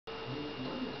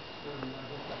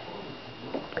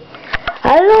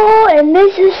Hello, and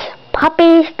this is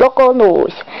Puppy's Local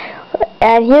News.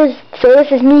 And this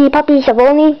is me, Puppy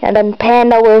Savoni, and then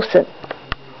Panda Wilson.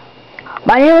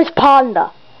 My name is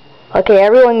Panda. Okay,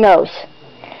 everyone knows.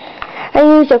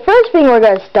 And the first thing we're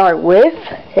going to start with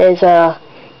is the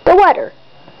weather.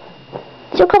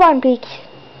 So come on, Peach.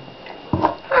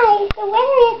 Hi, the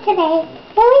weather is today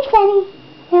really sunny,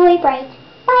 really bright.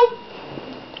 Bye.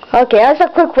 Okay, that's a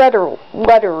quick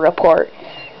weather report.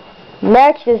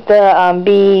 Next is the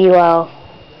ready.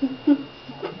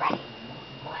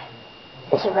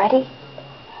 Is it ready?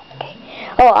 Okay.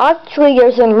 Oh, actually,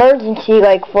 there's an emergency,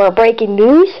 like for breaking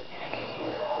news.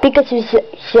 Because he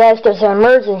says there's an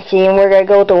emergency, and we're gonna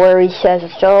go to where he says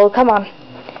it. So come on.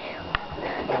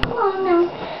 Oh no.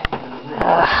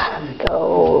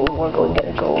 We're going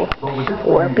to go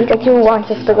where Pikachu wants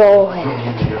us to go,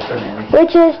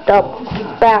 which is the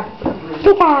bathroom.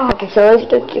 Okay, so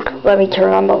let me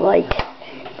turn on the light.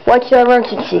 What's the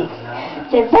emergency?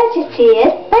 The emergency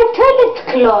is my toilet's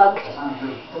clogged.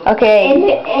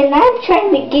 Okay. And I'm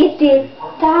trying to get it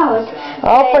out.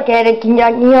 Oh, forget it. You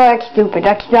know that's stupid.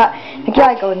 That's not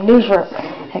go newsroom.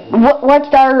 What's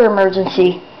the other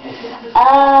emergency?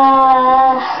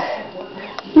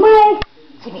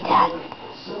 Give me that.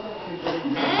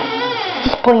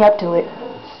 Just point up to it.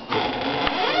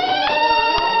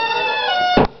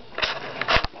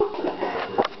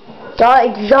 The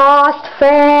exhaust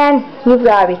fan. You've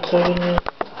got to be kidding me.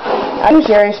 Are you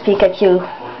serious, Pikachu?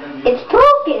 It's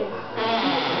broken.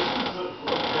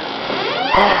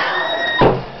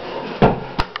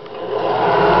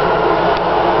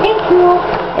 Thank you.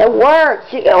 It works.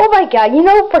 Oh my god,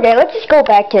 forget it. Let's just go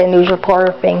back to the news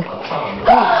reporter thing.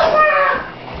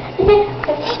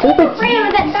 Stupid.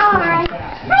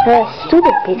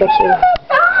 Stupid Pikachu.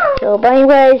 So, but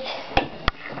anyways,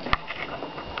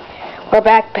 we're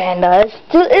back, Pandas.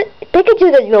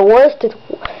 Pikachu is the worst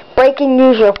breaking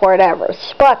news report ever.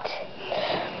 But,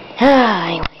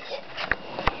 anyways.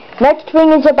 Next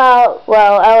thing is about,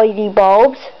 LED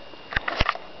bulbs.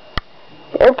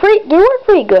 They work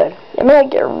pretty good. I mean,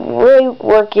 they're really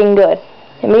working good.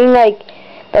 I mean,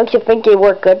 don't you think they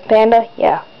work good, Panda?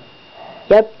 Yeah.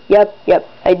 Yep,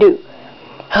 I do.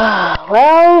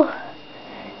 Well,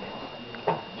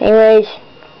 anyways,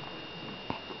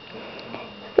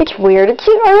 it's weird. It's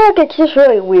just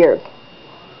really weird.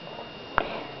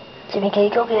 Jimmy, can you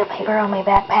go get a paper on my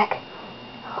backpack?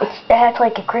 It has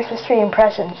like a Christmas tree and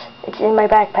presents. It's in my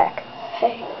backpack.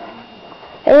 Hey.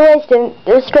 Anyways, then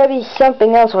there's going to be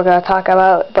something else we're going to talk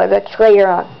about, but that's later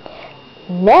on.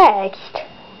 Next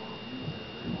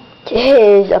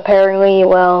is apparently,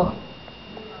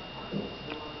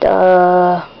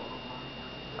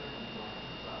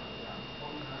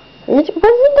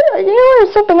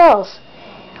 there's something else.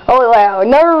 Oh wow,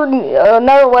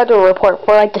 another weather report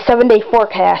for the 7-day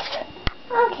forecast.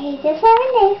 Okay, the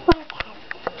 7-day forecast.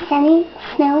 Sunny,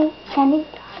 snowy, sunny,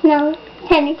 snowy,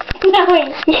 sunny,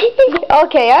 snowy.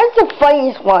 Okay, that's the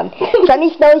funniest one. Sunny,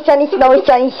 snowy, sunny, snowy,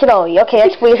 sunny, snowy. Okay,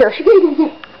 that's weird.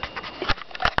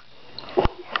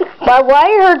 But what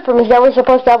I heard from is that we're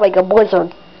supposed to have a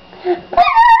blizzard.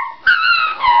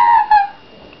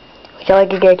 So I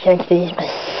could get a chance to use my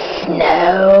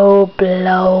snow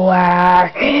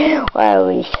blower. Well, at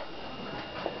least.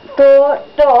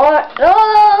 Get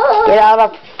out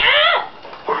of.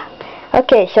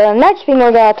 Okay, so the next thing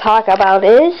we're going to talk about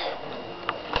is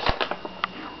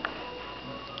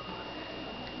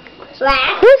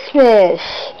Christmas.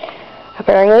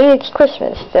 Apparently it's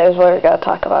Christmas. That is what we're going to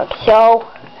talk about. So,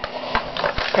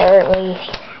 apparently,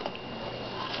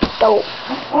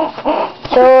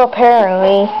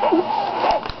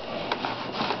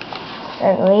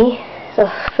 the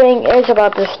thing is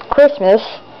about this Christmas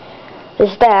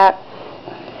is that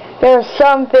there are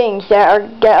some things that are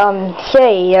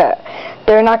say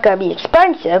they're not going to be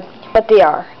expensive, but they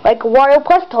are. Like Wario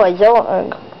Plus toys.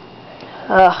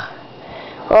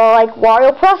 Like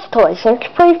Wario Plus toys. It's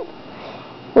pretty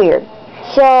weird.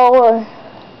 So,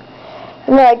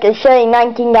 like they say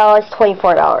 $19,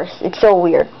 $24. It's so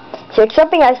weird. So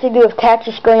something has to do with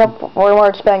taxes going up or more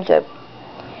expensive.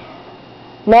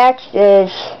 Next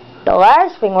is the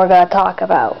last thing we're going to talk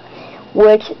about,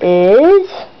 which is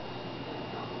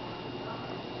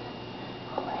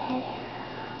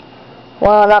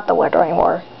not the weather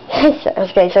anymore.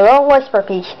 Okay, so don't whisper,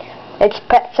 Peach. It's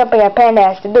something that Panda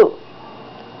has to do,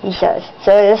 he says.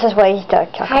 So this is what he's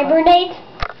talking about. Hibernate?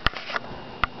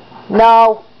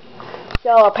 No.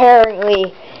 So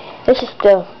apparently, this is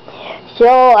the.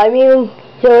 So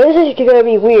this is gonna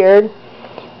be weird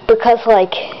because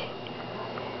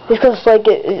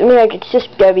it's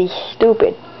just gonna be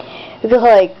stupid because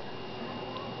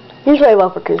Here's what I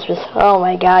want for Christmas. Oh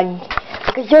my god.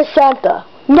 Because you're Santa.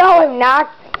 No, I'm not.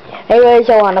 Anyways,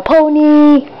 I want a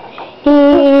pony,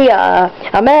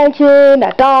 a mansion,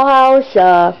 a dollhouse,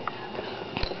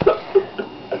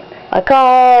 a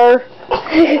car,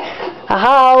 a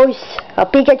house, a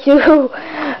Pikachu,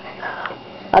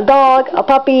 a dog, a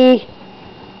puppy.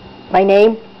 My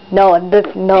name? No, a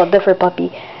different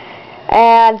puppy.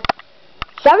 And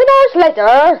 7 hours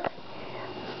later,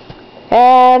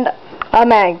 and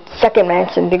a second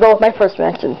mansion to go with my first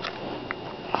mansion.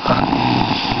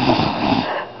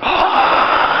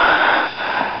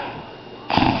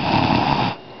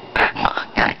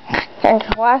 And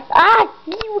what?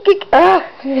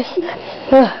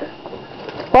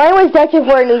 Well, anyways, that's it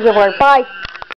for it. Bye.